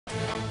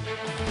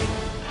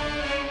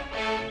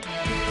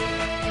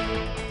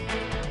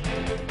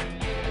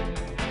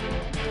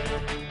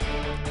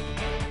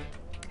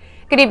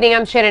Good evening,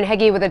 I'm Shannon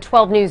Heggie with a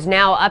 12 News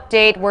Now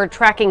update. We're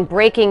tracking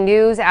breaking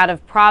news out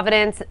of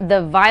Providence.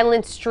 The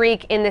violent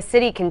streak in the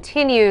city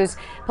continues.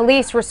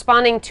 Police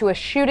responding to a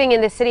shooting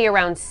in the city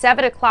around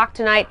 7 o'clock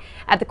tonight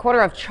at the corner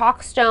of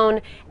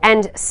Chalkstone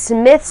and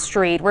Smith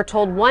Street. We're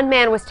told one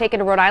man was taken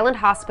to Rhode Island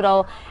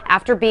Hospital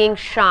after being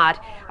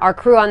shot. Our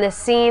crew on this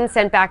scene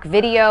sent back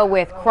video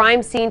with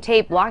crime scene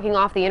tape blocking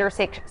off the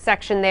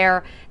intersection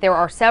there. There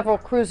are several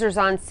cruisers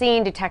on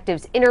scene,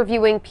 detectives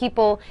interviewing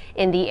people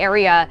in the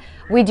area.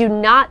 We do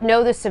not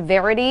know the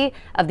severity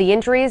of the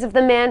injuries of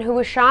the man who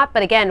was shot,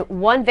 but again,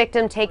 one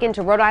victim taken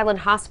to Rhode Island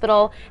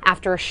Hospital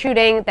after a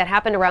shooting that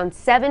happened around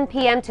 7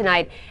 p.m.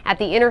 tonight at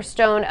the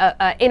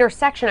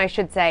intersection,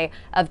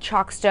 of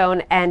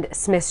Chalkstone and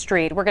Smith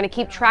Street. We're going to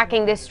keep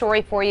tracking this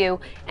story for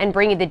you and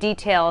bring you the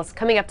details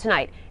coming up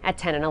tonight at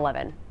 10 and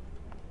 11.